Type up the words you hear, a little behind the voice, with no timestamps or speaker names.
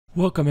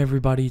Welcome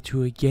everybody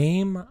to a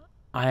game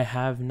I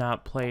have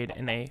not played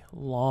in a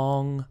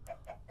long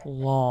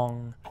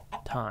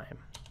time.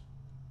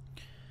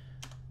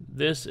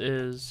 This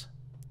is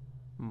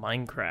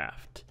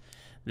Minecraft.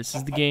 This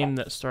is the game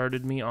that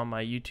started me on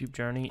my YouTube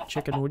journey.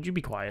 Chicken, would you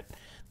be quiet?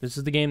 This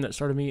is the game that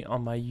started me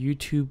on my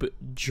YouTube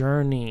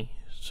journey.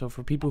 So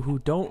for people who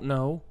don't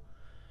know,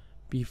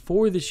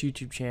 before this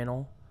YouTube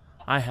channel,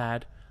 I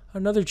had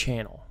another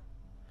channel.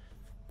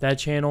 That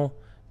channel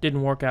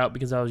didn't work out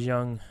because I was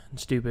young and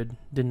stupid,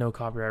 didn't know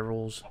copyright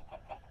rules,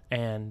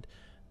 and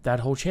that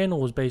whole channel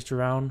was based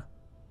around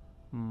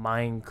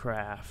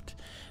Minecraft.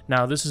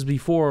 Now, this is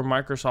before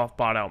Microsoft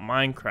bought out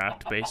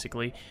Minecraft,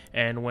 basically,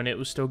 and when it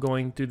was still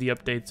going through the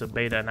updates of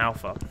beta and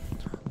alpha.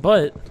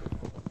 But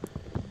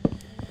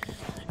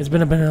it's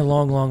been a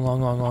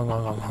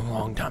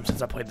long time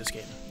since I played this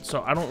game.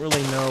 So I don't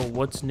really know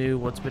what's new,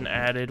 what's been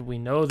added. We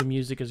know the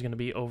music is going to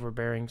be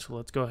overbearing, so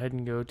let's go ahead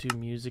and go to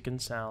music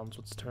and sounds.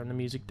 Let's turn the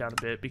music down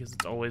a bit because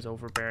it's always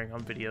overbearing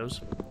on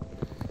videos.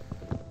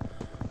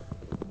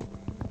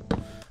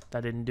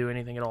 That didn't do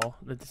anything at all.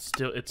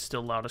 It's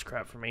still loud as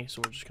crap for me,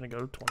 so we're just going to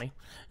go to 20.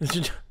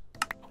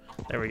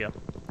 There we go.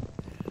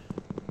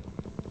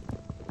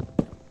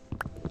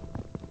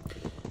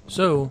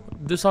 So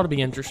this ought to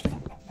be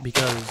interesting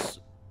because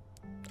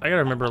I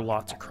gotta remember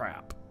lots of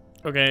crap.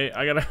 Okay,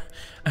 I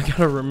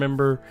gotta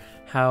remember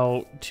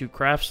how to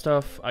craft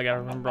stuff. I gotta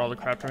remember all the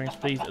crafting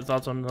recipes. It's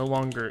also no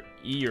longer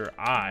E or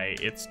I,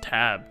 it's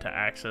tab to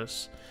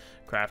access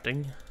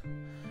crafting.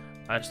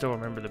 I still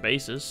remember the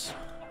basis.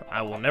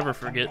 I will never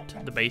forget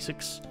the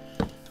basics.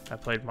 I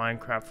played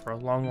Minecraft for a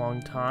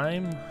long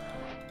time.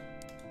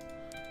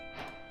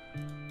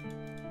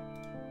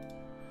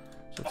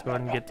 So let's go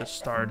ahead and get this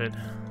started.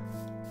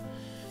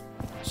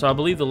 So I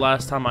believe the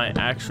last time I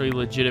actually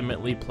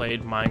legitimately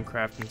played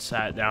Minecraft and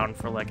sat down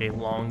for like a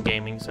long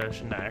gaming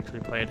session to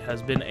actually play it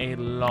has been a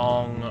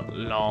long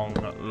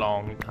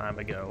time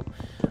ago.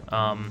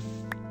 I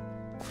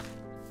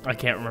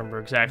can't remember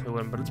exactly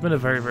when, but it's been a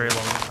very long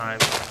time.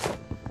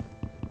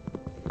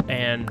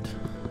 And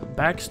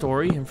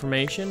backstory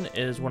information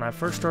is when I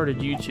first started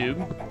YouTube,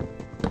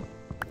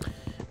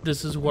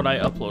 this is what I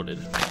uploaded.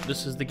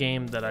 This is the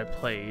game that I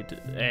played,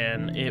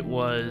 and it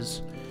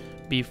was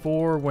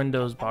before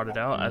Windows bought it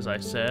out, as I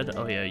said.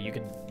 Oh yeah, you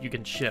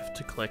can shift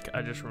to click.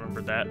 I just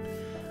remembered that.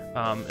 It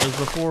was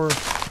before,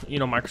 you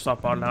know,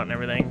 Microsoft bought it out and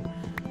everything.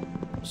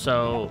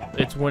 So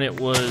it's when it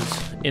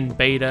was in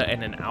beta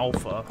and in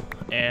alpha,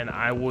 and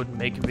I would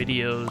make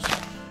videos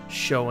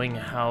showing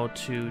how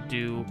to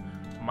do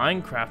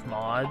Minecraft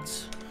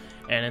mods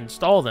and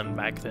install them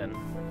back then.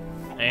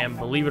 And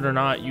believe it or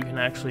not, you can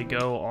actually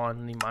go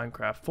on the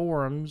Minecraft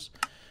forums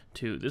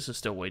to. This is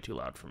still way too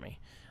loud for me.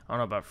 I don't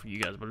know about for you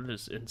guys, but it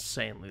is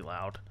insanely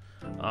loud.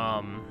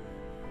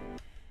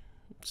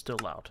 Still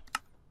loud.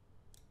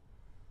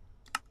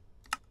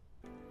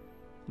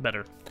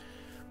 Better.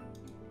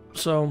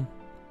 So,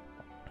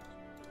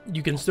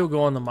 you can still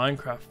go on the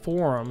Minecraft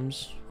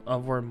forums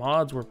of where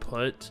mods were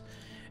put,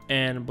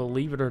 and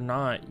believe it or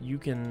not, you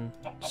can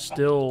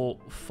still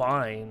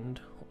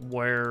find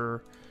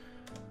where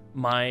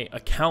my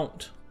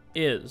account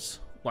is.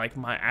 Like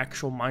my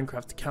actual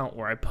Minecraft account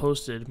where I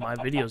posted my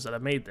videos that I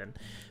made then.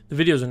 The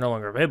videos are no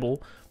longer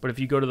available, but if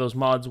you go to those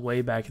mods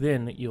way back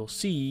then, you'll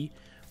see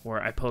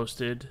where I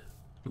posted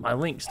my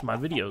links to my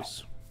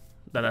videos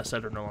that I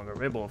said are no longer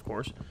available, of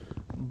course.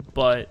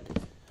 But,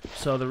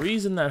 so the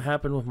reason that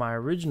happened with my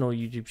original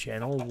YouTube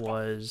channel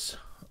was,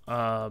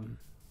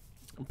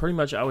 pretty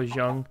much I was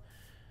young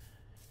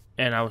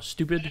and I was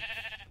stupid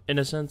in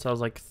a sense. I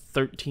was like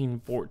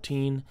 13,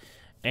 14.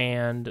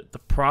 And the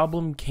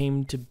problem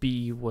came to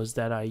be was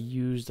that I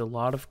used a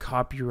lot of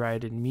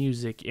copyrighted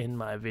music in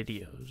my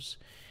videos.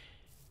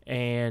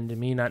 And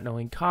me not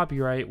knowing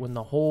copyright, when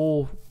the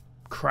whole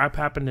crap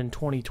happened in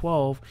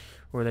 2012,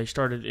 where they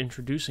started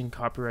introducing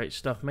copyright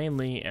stuff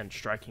mainly and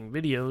striking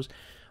videos,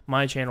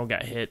 my channel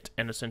got hit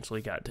and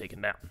essentially got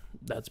taken down.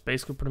 That's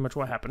basically pretty much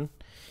what happened.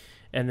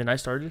 And then I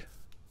started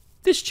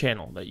this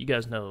channel that you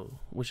guys know,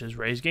 which is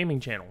Ray's Gaming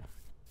Channel.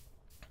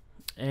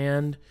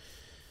 And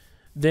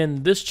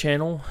then this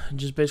channel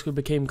just basically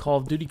became Call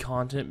of Duty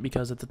content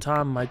because at the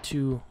time my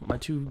two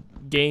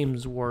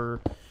games were,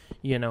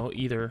 you know,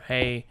 either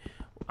hey,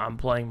 I'm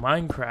playing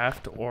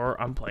Minecraft or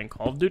I'm playing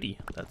Call of Duty.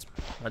 That's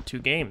my two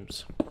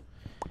games.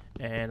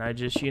 And I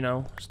just, you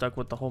know, stuck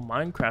with the whole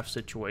Minecraft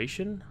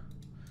situation,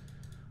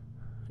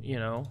 you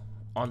know,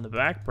 on the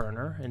back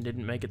burner and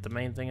didn't make it the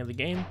main thing of the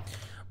game.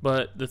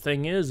 But the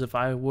thing is, if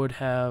I would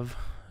have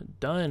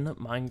done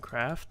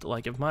Minecraft,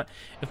 like if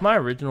my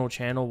original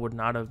channel would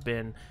not have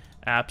been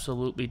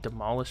absolutely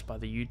demolished by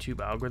the YouTube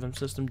algorithm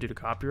system due to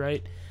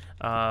copyright,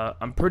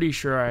 I'm pretty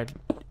sure I'd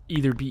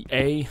either be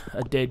a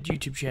dead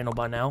YouTube channel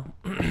by now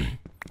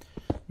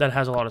that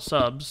has a lot of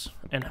subs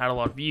and had a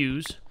lot of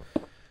views,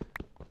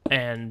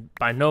 and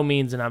by no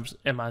means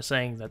am I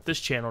saying that this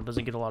channel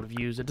doesn't get a lot of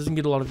views. It doesn't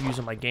get a lot of views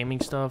on my gaming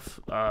stuff.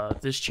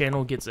 This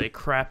channel gets a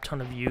crap ton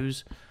of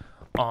views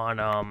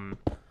on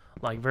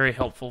like very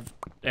helpful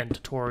and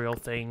tutorial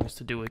things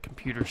to do with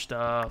computer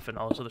stuff and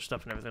all this other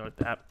stuff and everything like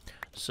that.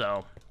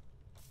 So,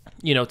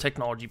 you know,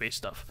 technology-based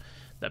stuff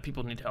that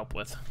people need help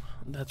with.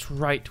 That's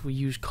right. We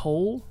use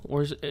coal,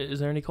 or is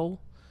there any coal?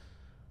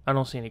 I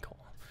don't see any coal.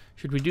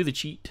 Should we do the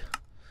cheat?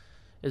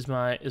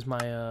 My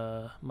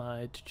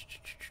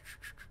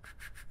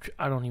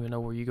I don't even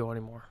know where you go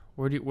anymore.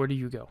 Where do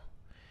you go?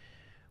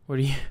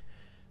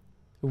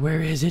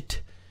 Where is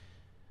it?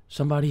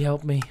 Somebody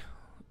help me.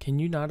 Can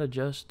you not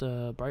adjust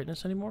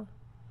brightness anymore?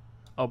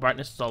 Oh,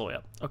 brightness is all the way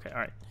up. Okay, all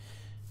right.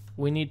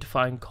 We need to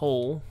find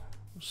coal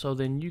so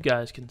then you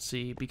guys can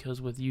see,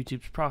 because with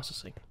YouTube's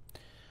processing.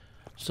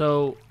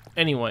 So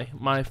anyway,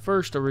 my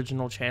first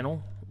original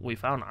channel, we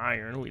found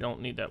iron. We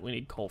don't need that. We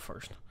need coal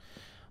first.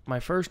 My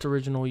first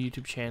original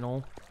YouTube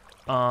channel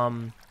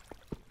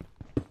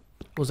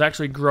was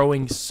actually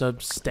growing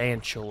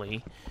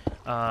substantially.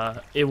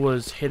 It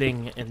was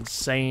hitting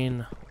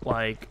insane,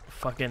 like,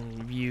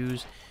 fucking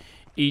views.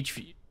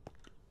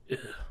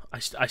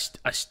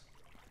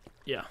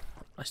 Yeah,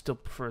 I still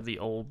prefer the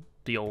old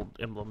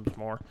emblems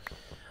more.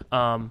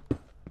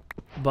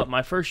 But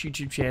my first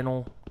YouTube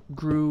channel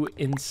grew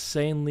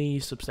insanely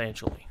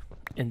substantially.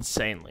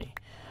 Insanely.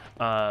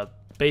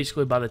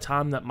 Basically, by the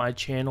time that my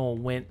channel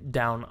went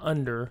down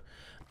under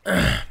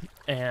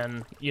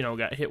and, you know,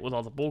 got hit with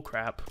all the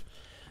bullcrap,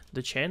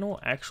 the channel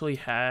actually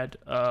had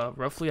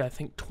roughly, I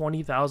think,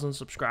 20,000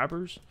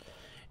 subscribers,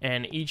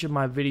 and each of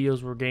my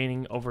videos were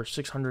gaining over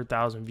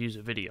 600,000 views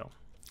a video.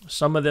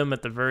 Some of them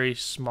at the very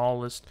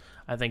smallest,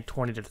 I think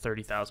 20 to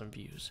 30,000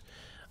 views.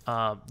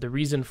 The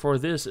reason for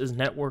this is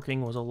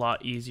networking was a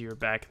lot easier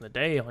back in the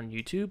day on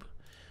YouTube.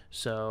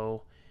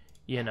 So,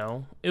 you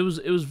know, it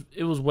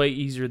was way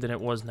easier than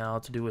it was now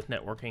to do with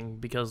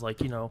networking, because,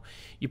 like, you know,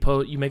 you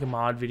make a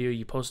mod video,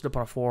 you post it up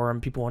on a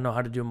forum, people want to know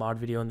how to do a mod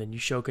video, and then you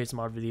showcase the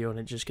mod video, and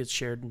it just gets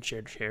shared and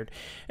shared and shared,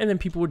 and then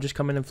people would just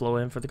come in and flow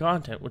in for the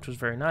content, which was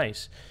very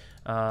nice.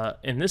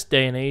 In this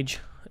day and age,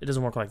 it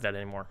doesn't work like that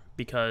anymore,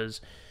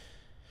 because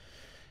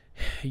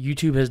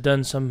YouTube has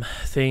done some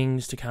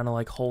things to kind of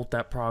like halt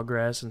that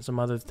progress, and some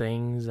other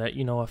things that,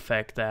 you know,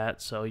 affect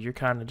that. So you're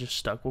kind of just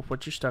stuck with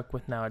what you're stuck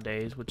with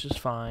nowadays, which is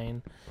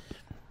fine.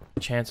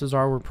 Chances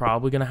are we're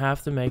probably going to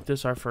have to make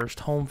this our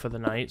first home for the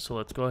night. So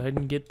let's go ahead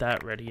and get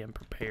that ready and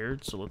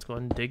prepared. So let's go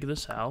ahead and dig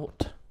this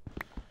out.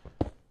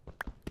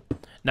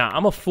 Now,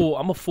 I'm a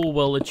full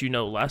well let you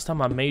know. Last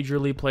time I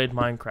majorly played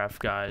Minecraft,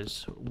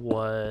 guys,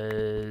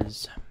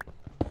 was...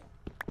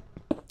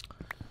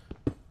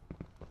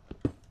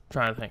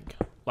 trying to think.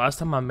 Last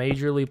time I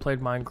majorly played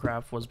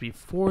Minecraft was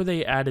before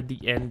they added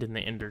the end in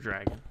the Ender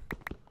Dragon.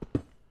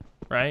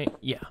 Right?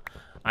 Yeah.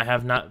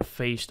 I've not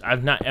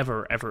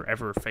ever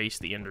faced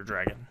the Ender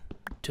Dragon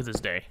to this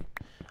day.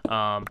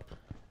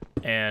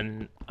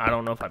 And I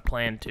don't know if I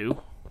plan to.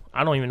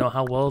 I don't even know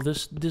how well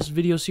this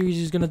video series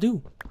is going to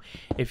do.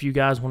 If you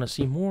guys want to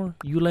see more,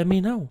 you let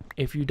me know.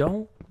 If you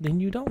don't, then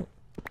you don't.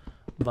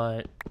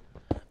 But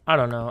I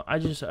don't know. I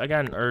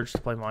got an urge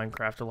to play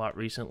Minecraft a lot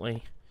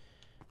recently,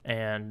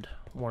 and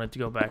wanted to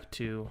go back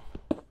to,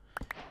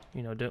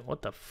 you know,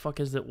 what the fuck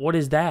is that? What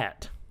is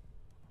that?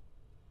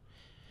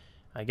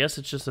 I guess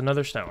it's just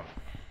another stone.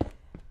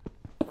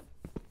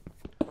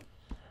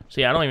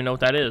 See, I don't even know what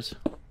that is.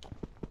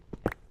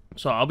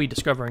 So I'll be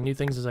discovering new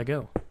things as I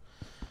go.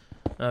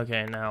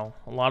 Okay, now,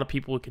 a lot of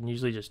people can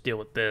usually just deal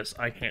with this.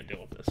 I can't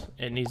deal with this.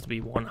 It needs to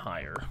be one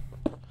higher,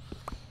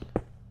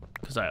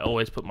 because I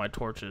always put my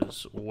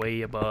torches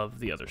way above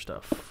the other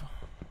stuff.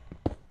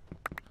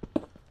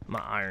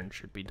 My iron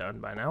should be done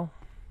by now.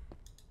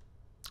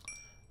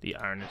 The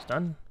iron is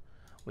done.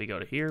 We go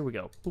to here, we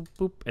go boop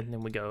boop, and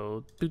then we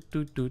go doot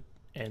doot doot,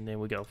 and then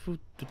we go doot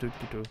doot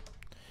doot doot.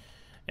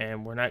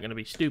 And we're not going to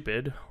be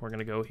stupid. We're going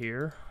to go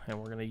here, and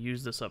we're going to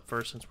use this up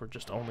first, since we're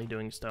just only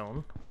doing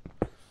stone.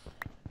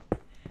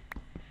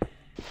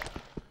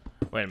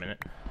 Wait a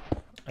minute.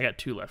 I got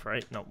 2 left,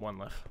 right? No, 1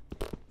 left.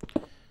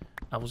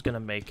 I was going to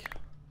make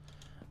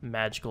a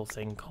magical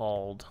thing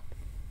called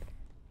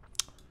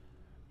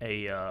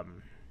a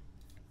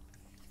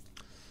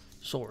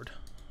sword.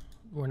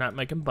 We're not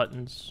making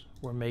buttons.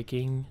 We're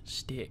making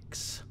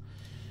sticks.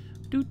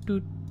 Doot,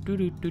 doot, doot,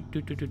 doot,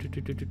 doot, doot, doot,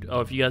 doot, doot, doot.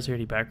 Oh, if you guys hear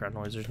any background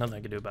noise, there's nothing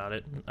I can do about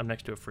it. I'm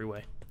next to a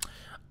freeway.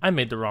 I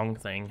made the wrong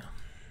thing.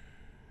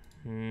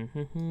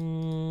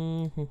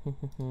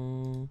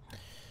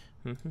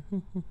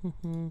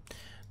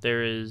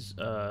 There is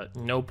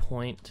no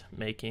point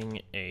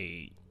making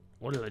a...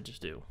 What did I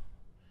just do?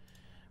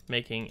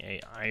 Making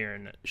a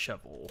iron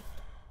shovel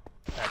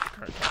at the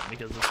current time,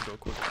 because this will go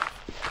quick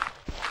enough.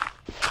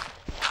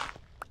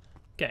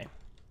 Okay,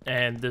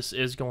 and this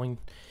is going...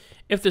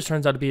 If this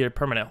turns out to be a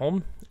permanent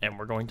home, and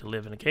we're going to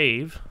live in a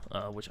cave,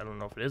 which I don't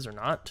know if it is or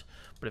not,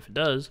 but if it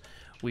does,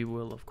 we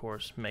will, of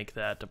course, make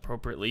that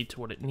appropriately to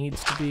what it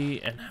needs to be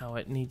and how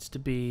it needs to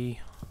be.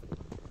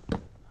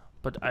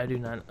 But I do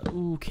not...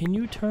 Ooh, can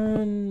you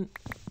turn...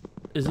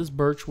 Is this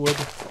birch wood?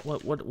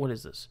 What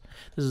is this?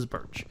 This is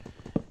birch.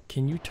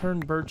 Can you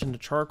turn birch into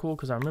charcoal?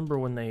 Because I remember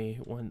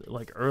when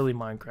like early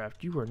Minecraft,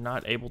 you were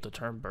not able to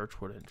turn birch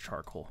wood into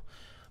charcoal.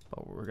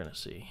 But we're gonna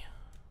see.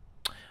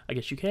 I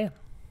guess you can.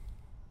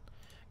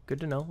 Good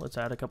to know. Let's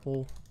add a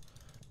couple,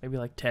 maybe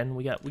like 10.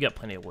 We got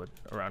plenty of wood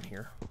around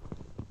here.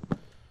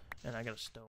 And I got a stone.